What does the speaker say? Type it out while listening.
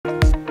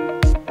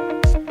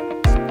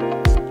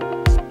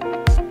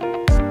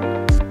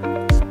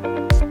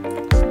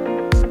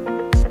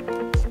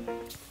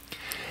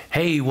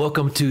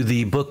welcome to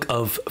the book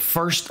of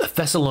First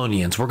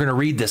Thessalonians. We're going to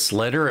read this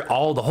letter,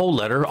 the whole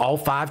letter, all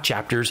 5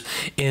 chapters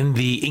in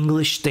the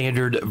English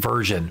Standard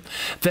Version.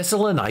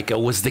 Thessalonica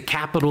was the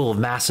capital of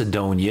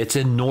Macedonia. It's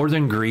in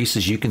northern Greece,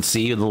 as you can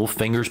see, the little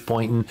fingers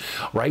pointing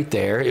right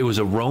there. It was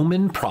a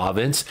Roman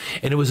province,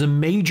 and it was a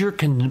major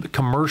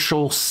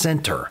commercial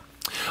center.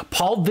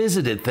 Paul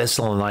visited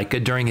Thessalonica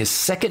during his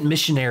second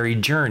missionary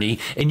journey,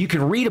 and you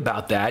can read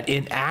about that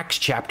in Acts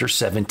chapter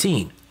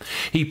 17.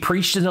 He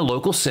preached in a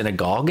local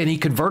synagogue, and he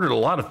converted a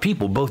lot of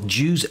people, both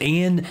Jews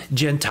and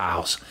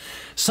Gentiles.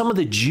 Some of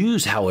the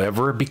Jews,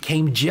 however,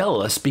 became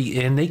jealous,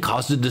 and they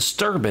caused a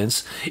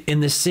disturbance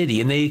in the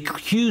city, and they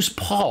accused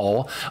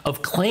Paul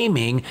of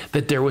claiming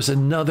that there was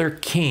another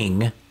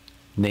king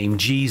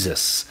named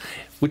Jesus,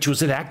 which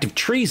was an act of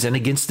treason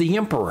against the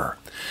emperor.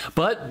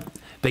 But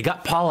they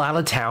got Paul out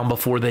of town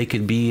before they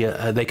could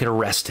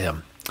arrest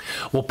him.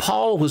 Well,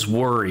 Paul was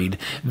worried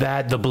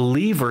that the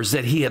believers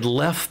that he had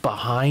left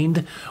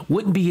behind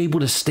wouldn't be able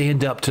to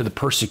stand up to the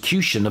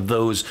persecution of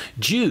those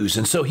Jews.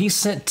 And so he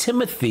sent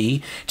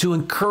Timothy to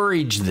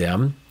encourage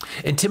them.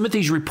 And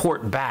Timothy's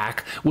report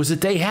back was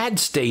that they had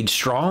stayed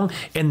strong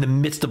in the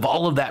midst of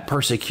all of that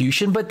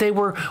persecution, but they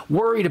were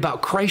worried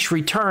about Christ's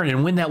return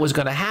and when that was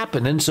going to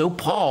happen. And so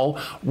Paul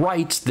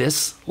writes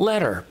this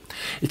letter.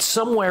 It's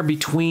somewhere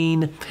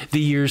between the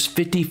years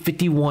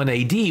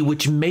 50-51 AD,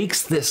 which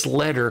makes this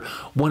letter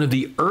one of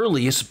the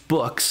earliest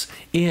books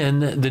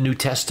in the New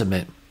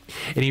Testament.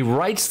 And he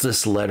writes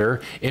this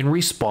letter in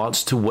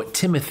response to what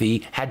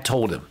Timothy had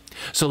told him.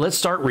 So let's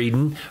start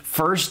reading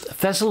 1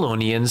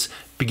 Thessalonians,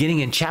 beginning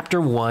in chapter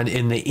 1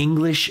 in the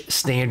English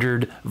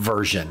Standard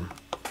Version.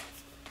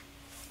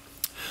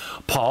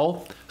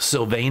 Paul,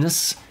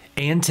 Silvanus,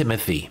 and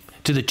Timothy,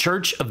 to the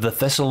church of the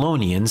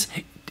Thessalonians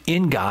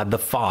in God the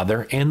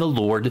Father and the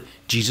Lord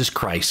Jesus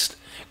Christ,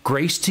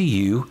 grace to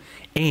you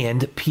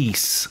and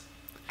peace.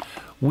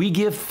 We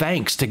give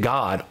thanks to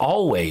God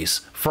always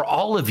for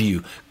all of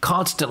you,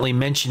 constantly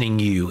mentioning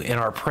you in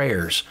our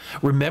prayers,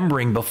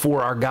 remembering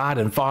before our God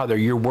and Father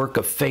your work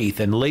of faith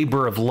and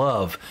labor of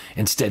love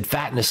and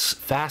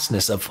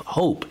steadfastness of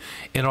hope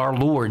in our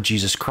Lord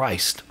Jesus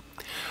Christ.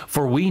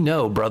 For we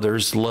know,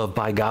 brothers loved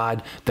by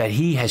God, that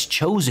he has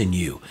chosen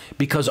you,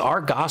 because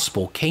our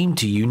gospel came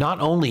to you not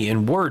only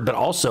in word, but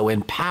also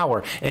in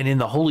power and in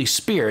the Holy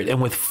Spirit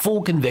and with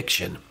full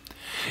conviction.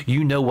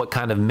 You know what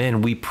kind of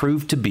men we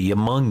proved to be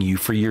among you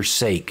for your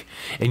sake,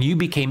 and you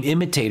became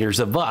imitators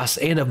of us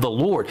and of the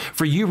Lord,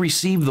 for you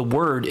received the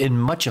word in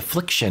much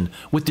affliction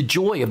with the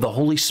joy of the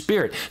Holy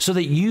Spirit, so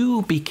that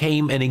you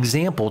became an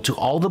example to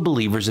all the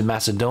believers in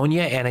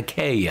Macedonia and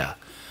Achaia.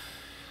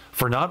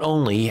 For not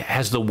only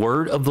has the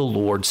word of the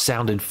Lord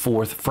sounded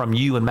forth from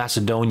you in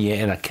Macedonia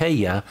and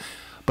Achaia,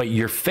 but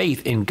your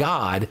faith in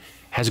God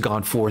has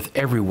gone forth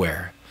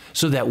everywhere,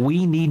 so that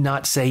we need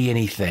not say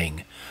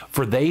anything.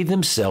 For they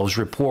themselves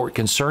report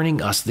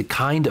concerning us the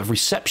kind of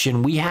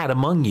reception we had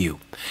among you,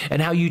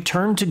 and how you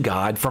turned to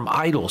God from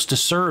idols to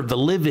serve the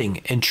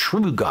living and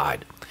true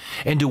God,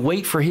 and to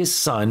wait for his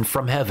Son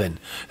from heaven,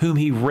 whom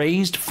he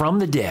raised from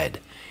the dead,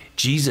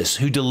 Jesus,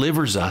 who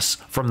delivers us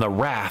from the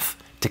wrath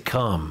to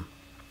come.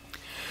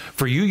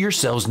 For you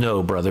yourselves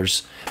know,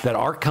 brothers, that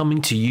our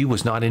coming to you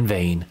was not in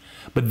vain.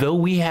 But though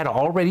we had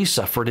already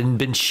suffered and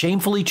been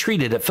shamefully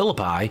treated at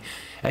Philippi,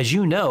 as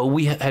you know,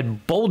 we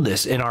had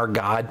boldness in our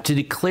God to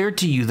declare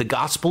to you the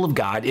gospel of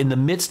God in the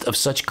midst of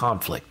such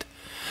conflict.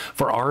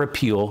 For our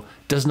appeal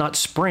does not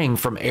spring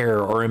from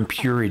error or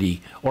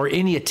impurity or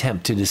any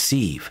attempt to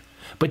deceive.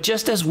 But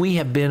just as we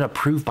have been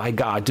approved by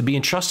God to be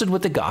entrusted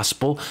with the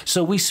gospel,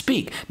 so we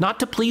speak, not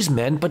to please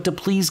men, but to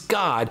please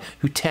God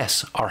who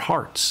tests our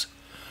hearts.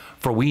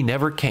 For we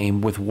never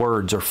came with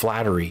words or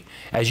flattery,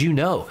 as you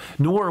know,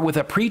 nor with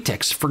a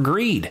pretext for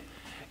greed.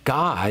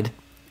 God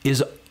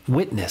is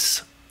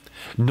witness.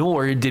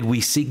 Nor did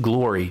we seek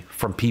glory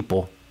from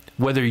people,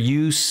 whether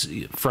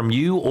from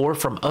you or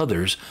from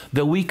others,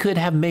 though we could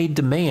have made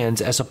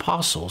demands as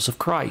apostles of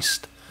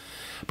Christ.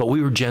 But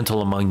we were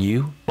gentle among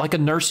you, like a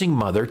nursing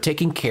mother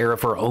taking care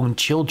of her own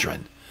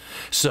children.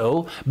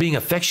 So, being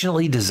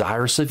affectionately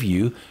desirous of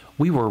you,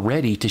 we were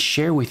ready to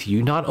share with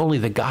you not only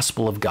the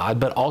gospel of God,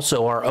 but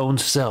also our own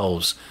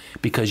selves,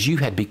 because you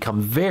had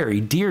become very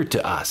dear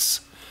to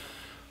us.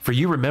 For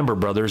you remember,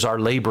 brothers, our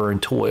labor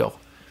and toil.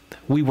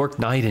 We worked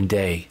night and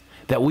day,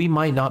 that we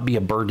might not be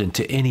a burden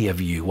to any of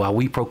you while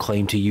we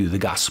proclaim to you the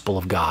gospel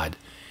of God.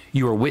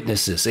 You are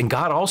witnesses, and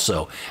God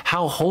also,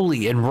 how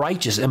holy and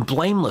righteous and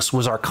blameless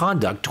was our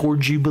conduct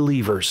towards you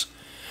believers.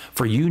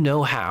 For you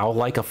know how,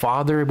 like a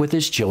father with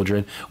his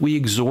children, we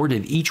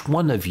exhorted each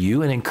one of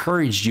you and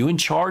encouraged you and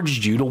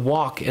charged you to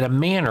walk in a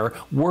manner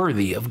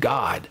worthy of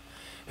God,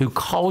 who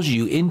calls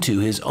you into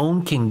his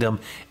own kingdom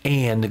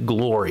and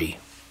glory.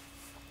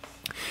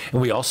 And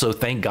we also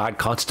thank God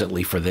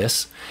constantly for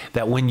this,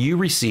 that when you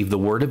received the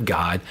word of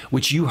God,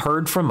 which you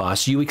heard from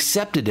us, you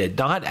accepted it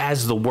not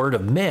as the word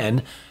of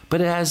men,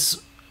 but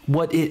as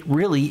what it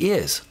really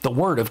is, the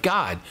word of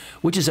God,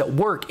 which is at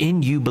work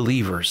in you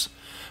believers.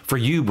 For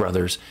you,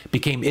 brothers,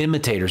 became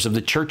imitators of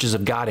the churches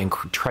of God in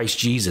Christ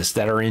Jesus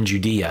that are in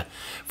Judea.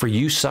 For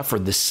you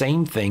suffered the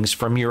same things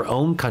from your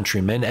own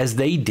countrymen as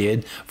they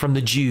did from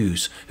the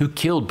Jews, who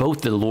killed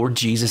both the Lord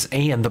Jesus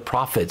and the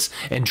prophets,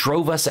 and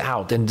drove us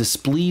out and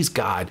displeased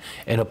God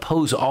and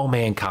oppose all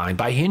mankind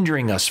by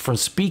hindering us from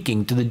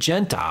speaking to the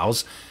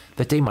Gentiles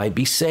that they might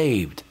be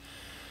saved.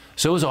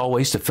 So as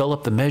always to fill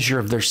up the measure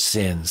of their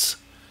sins.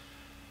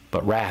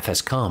 But wrath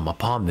has come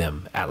upon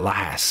them at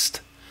last.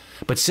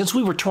 But since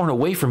we were torn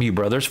away from you,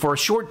 brothers, for a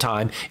short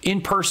time,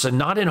 in person,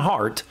 not in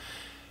heart,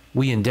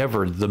 we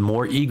endeavored the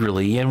more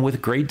eagerly and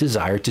with great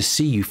desire to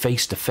see you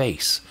face to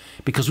face,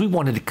 because we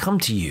wanted to come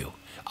to you,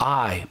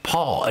 I,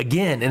 Paul,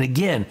 again and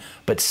again,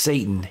 but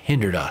Satan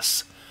hindered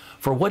us.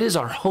 For what is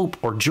our hope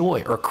or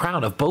joy or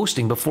crown of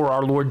boasting before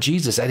our Lord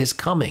Jesus at his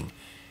coming?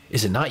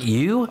 Is it not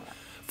you?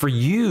 For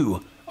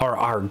you are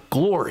our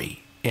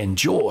glory and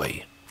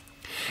joy.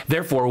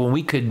 Therefore, when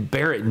we could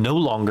bear it no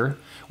longer,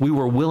 we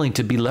were willing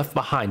to be left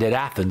behind at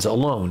Athens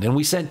alone, and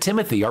we sent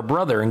Timothy, our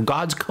brother and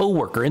God's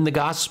co-worker in the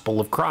gospel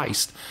of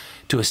Christ,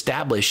 to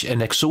establish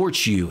and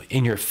exhort you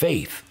in your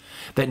faith,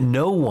 that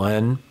no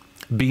one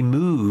be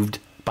moved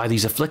by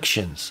these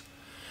afflictions.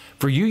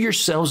 For you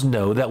yourselves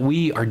know that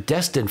we are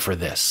destined for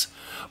this.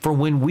 For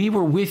when we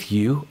were with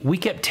you, we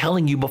kept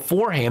telling you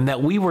beforehand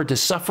that we were to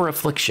suffer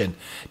affliction,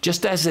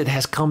 just as it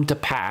has come to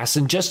pass,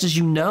 and just as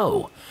you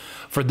know.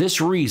 For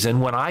this reason,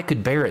 when I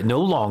could bear it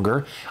no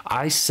longer,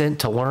 I sent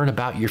to learn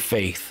about your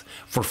faith,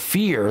 for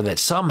fear that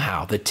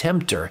somehow the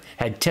tempter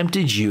had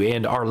tempted you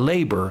and our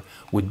labor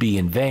would be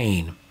in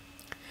vain.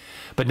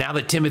 But now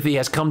that Timothy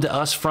has come to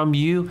us from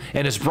you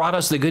and has brought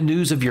us the good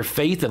news of your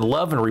faith and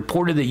love and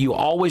reported that you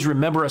always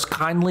remember us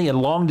kindly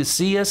and long to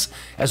see us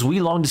as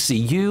we long to see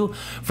you,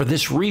 for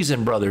this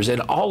reason, brothers,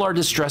 in all our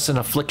distress and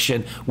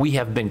affliction, we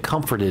have been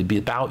comforted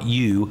about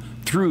you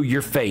through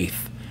your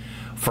faith.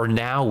 For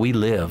now we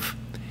live,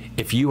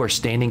 if you are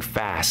standing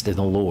fast in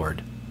the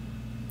Lord.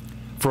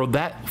 For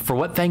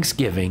what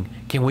thanksgiving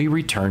can we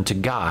return to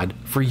God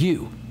for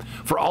you,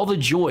 for all the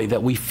joy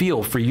that we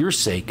feel for your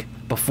sake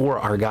before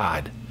our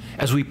God,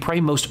 as we pray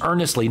most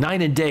earnestly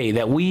night and day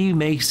that we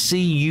may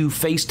see you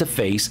face to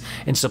face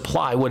and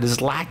supply what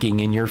is lacking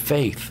in your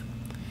faith.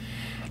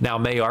 Now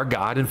may our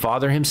God and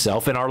Father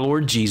himself and our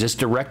Lord Jesus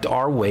direct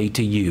our way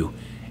to you.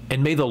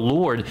 And may the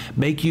Lord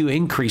make you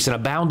increase and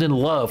abound in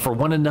love for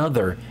one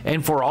another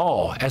and for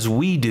all, as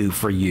we do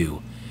for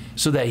you,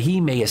 so that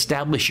he may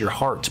establish your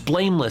hearts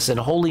blameless in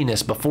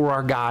holiness before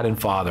our God and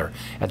Father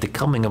at the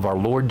coming of our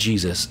Lord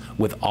Jesus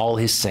with all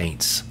his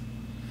saints.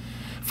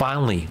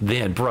 Finally,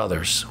 then,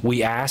 brothers,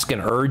 we ask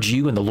and urge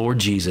you in the Lord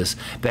Jesus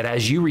that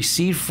as you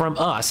receive from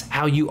us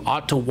how you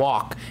ought to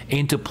walk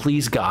and to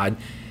please God,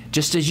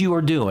 just as you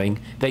are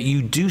doing, that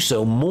you do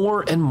so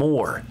more and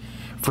more.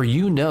 For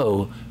you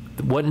know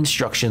what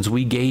instructions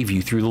we gave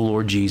you through the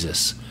Lord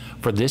Jesus.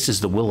 For this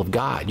is the will of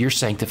God, your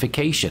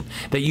sanctification,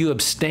 that you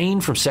abstain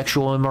from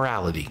sexual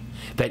immorality,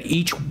 that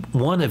each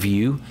one of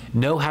you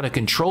know how to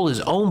control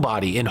his own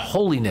body in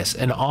holiness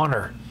and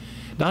honor,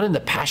 not in the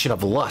passion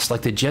of lust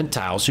like the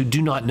Gentiles who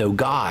do not know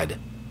God,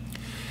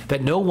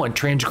 that no one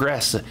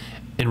transgress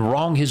and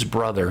wrong his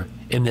brother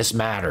in this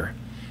matter,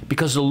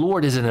 because the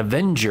Lord is an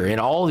avenger in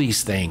all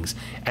these things,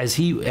 as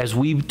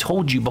we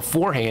told you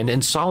beforehand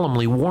and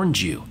solemnly warned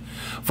you.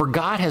 For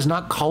God has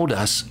not called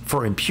us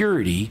for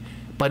impurity,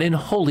 but in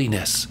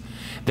holiness.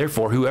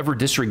 Therefore, whoever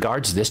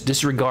disregards this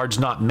disregards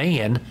not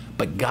man,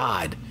 but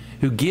God,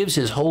 who gives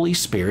his Holy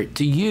Spirit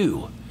to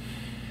you.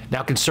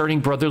 Now concerning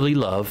brotherly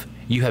love,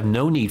 you have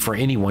no need for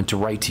anyone to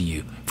write to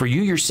you, for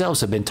you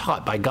yourselves have been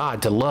taught by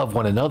God to love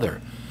one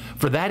another.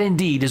 For that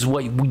indeed is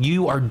what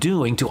you are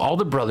doing to all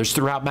the brothers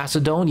throughout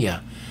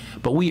Macedonia.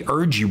 But we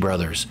urge you,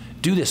 brothers,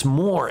 do this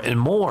more and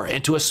more,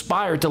 and to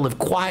aspire to live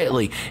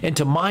quietly, and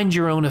to mind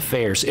your own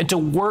affairs, and to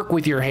work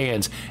with your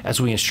hands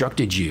as we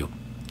instructed you,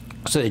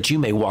 so that you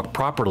may walk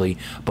properly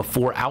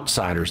before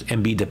outsiders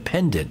and be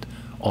dependent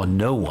on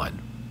no one.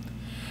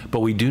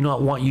 But we do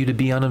not want you to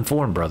be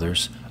uninformed,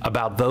 brothers,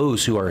 about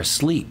those who are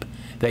asleep,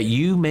 that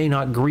you may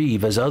not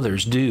grieve as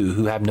others do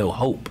who have no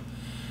hope.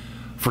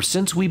 For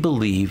since we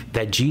believe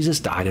that Jesus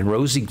died and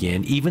rose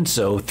again, even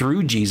so,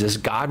 through Jesus,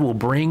 God will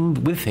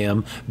bring with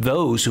him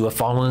those who have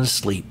fallen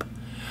asleep.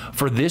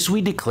 For this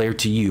we declare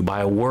to you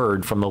by a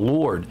word from the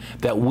Lord,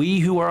 that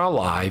we who are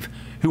alive,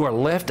 who are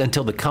left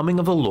until the coming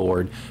of the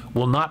Lord,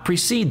 will not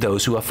precede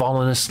those who have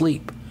fallen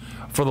asleep.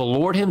 For the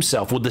Lord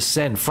himself will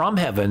descend from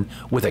heaven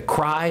with a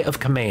cry of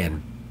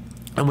command,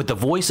 and with the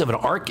voice of an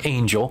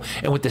archangel,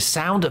 and with the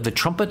sound of the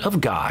trumpet of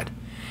God.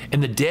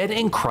 And the dead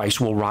in Christ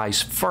will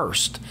rise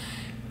first.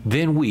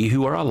 Then we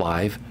who are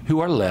alive, who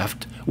are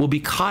left, will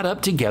be caught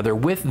up together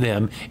with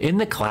them in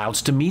the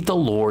clouds to meet the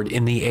Lord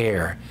in the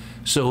air.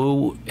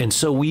 So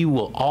we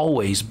will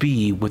always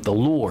be with the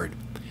Lord.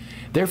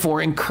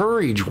 Therefore,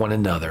 encourage one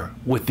another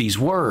with these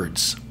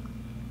words.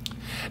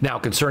 Now,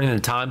 concerning the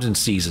times and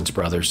seasons,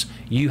 brothers,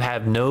 you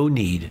have no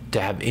need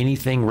to have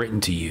anything written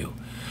to you,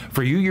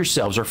 for you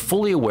yourselves are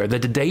fully aware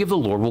that the day of the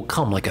Lord will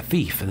come like a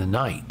thief in the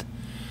night.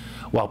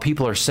 While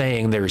people are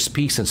saying there is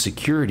peace and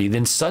security,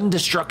 then sudden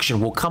destruction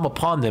will come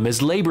upon them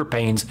as labor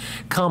pains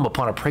come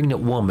upon a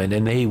pregnant woman,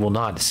 and they will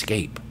not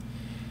escape.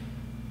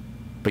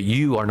 But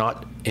you are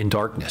not in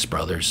darkness,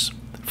 brothers,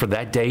 for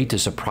that day to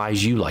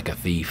surprise you like a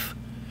thief.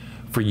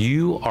 For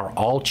you are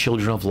all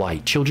children of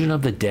light, children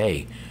of the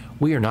day.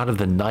 We are not of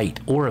the night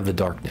or of the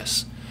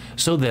darkness.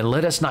 So then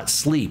let us not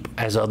sleep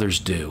as others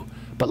do,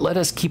 but let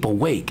us keep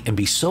awake and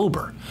be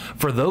sober.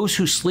 For those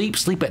who sleep,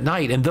 sleep at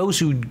night, and those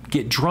who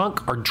get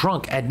drunk are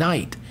drunk at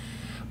night.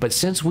 But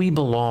since we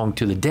belong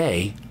to the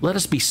day, let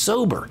us be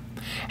sober,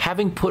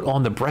 having put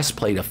on the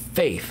breastplate of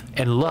faith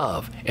and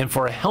love, and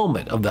for a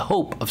helmet of the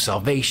hope of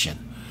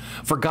salvation.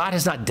 For God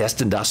has not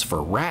destined us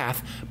for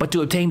wrath, but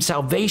to obtain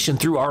salvation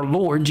through our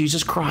Lord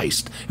Jesus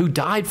Christ, who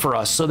died for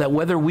us, so that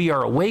whether we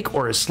are awake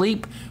or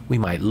asleep, we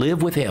might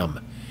live with him.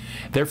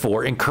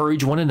 Therefore,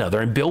 encourage one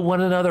another and build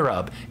one another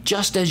up,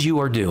 just as you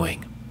are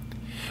doing.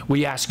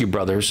 We ask you,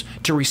 brothers,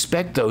 to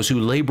respect those who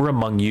labor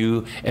among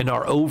you and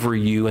are over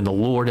you in the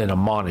Lord and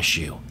admonish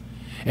you,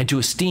 and to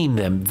esteem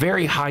them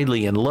very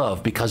highly in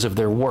love because of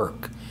their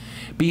work.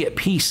 Be at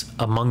peace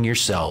among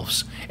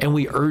yourselves. And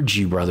we urge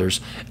you, brothers,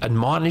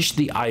 admonish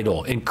the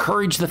idle,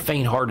 encourage the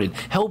faint-hearted,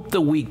 help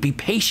the weak, be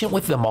patient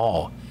with them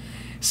all.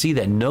 See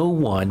that no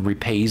one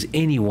repays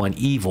anyone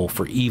evil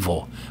for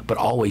evil, but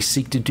always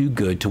seek to do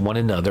good to one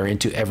another and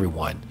to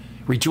everyone.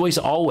 Rejoice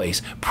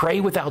always, pray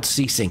without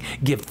ceasing,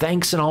 give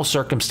thanks in all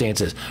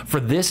circumstances, for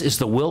this is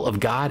the will of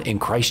God in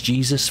Christ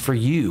Jesus for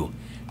you.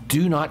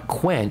 Do not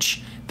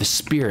quench the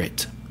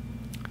Spirit.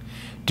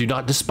 Do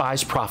not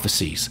despise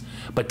prophecies,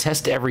 but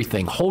test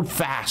everything. Hold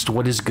fast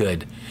what is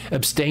good.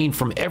 Abstain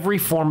from every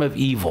form of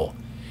evil.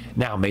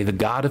 Now may the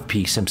God of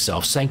peace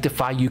himself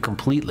sanctify you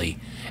completely,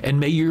 and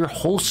may your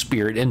whole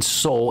spirit and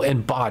soul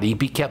and body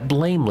be kept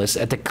blameless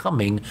at the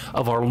coming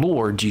of our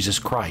Lord Jesus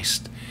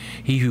Christ.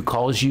 He who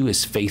calls you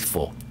is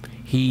faithful.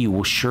 He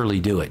will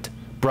surely do it.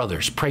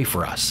 Brothers, pray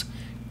for us.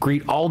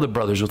 Greet all the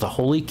brothers with a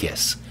holy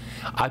kiss.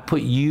 I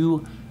put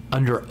you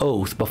under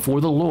oath before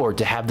the Lord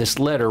to have this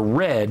letter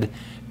read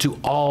to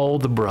all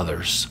the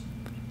brothers.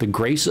 The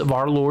grace of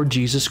our Lord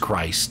Jesus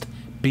Christ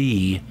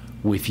be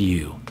with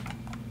you.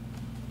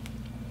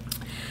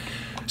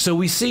 So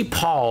we see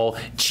Paul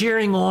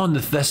cheering on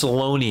the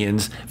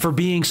Thessalonians for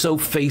being so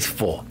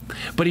faithful.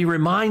 But he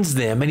reminds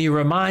them and he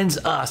reminds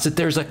us that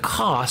there's a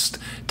cost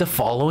to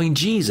following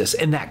Jesus.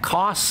 And that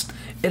cost,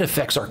 it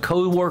affects our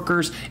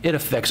co-workers, it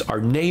affects our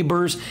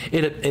neighbors,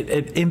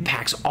 it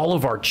impacts all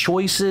of our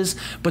choices.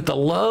 But the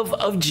love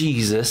of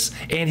Jesus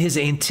and his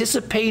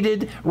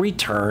anticipated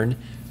return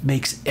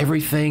makes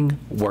everything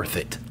worth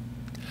it.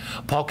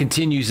 Paul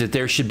continues that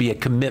there should be a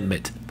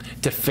commitment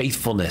to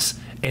faithfulness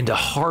and to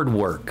hard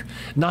work,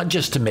 not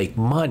just to make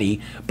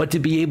money, but to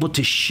be able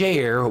to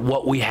share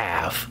what we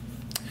have.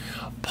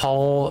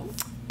 Paul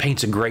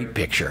paints a great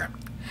picture.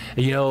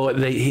 You know,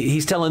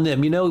 he's telling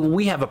them, you know,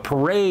 we have a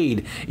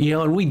parade, you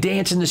know, and we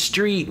dance in the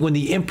street when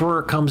the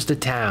emperor comes to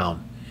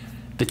town.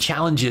 The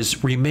challenge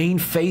is remain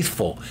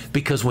faithful,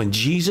 because when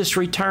Jesus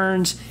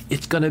returns,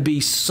 it's going to be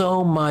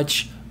so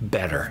much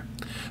better.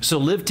 So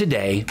live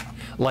today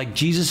like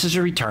Jesus'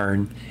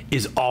 return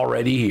is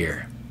already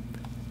here.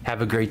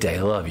 Have a great day.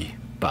 I love you.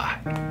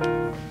 Bye.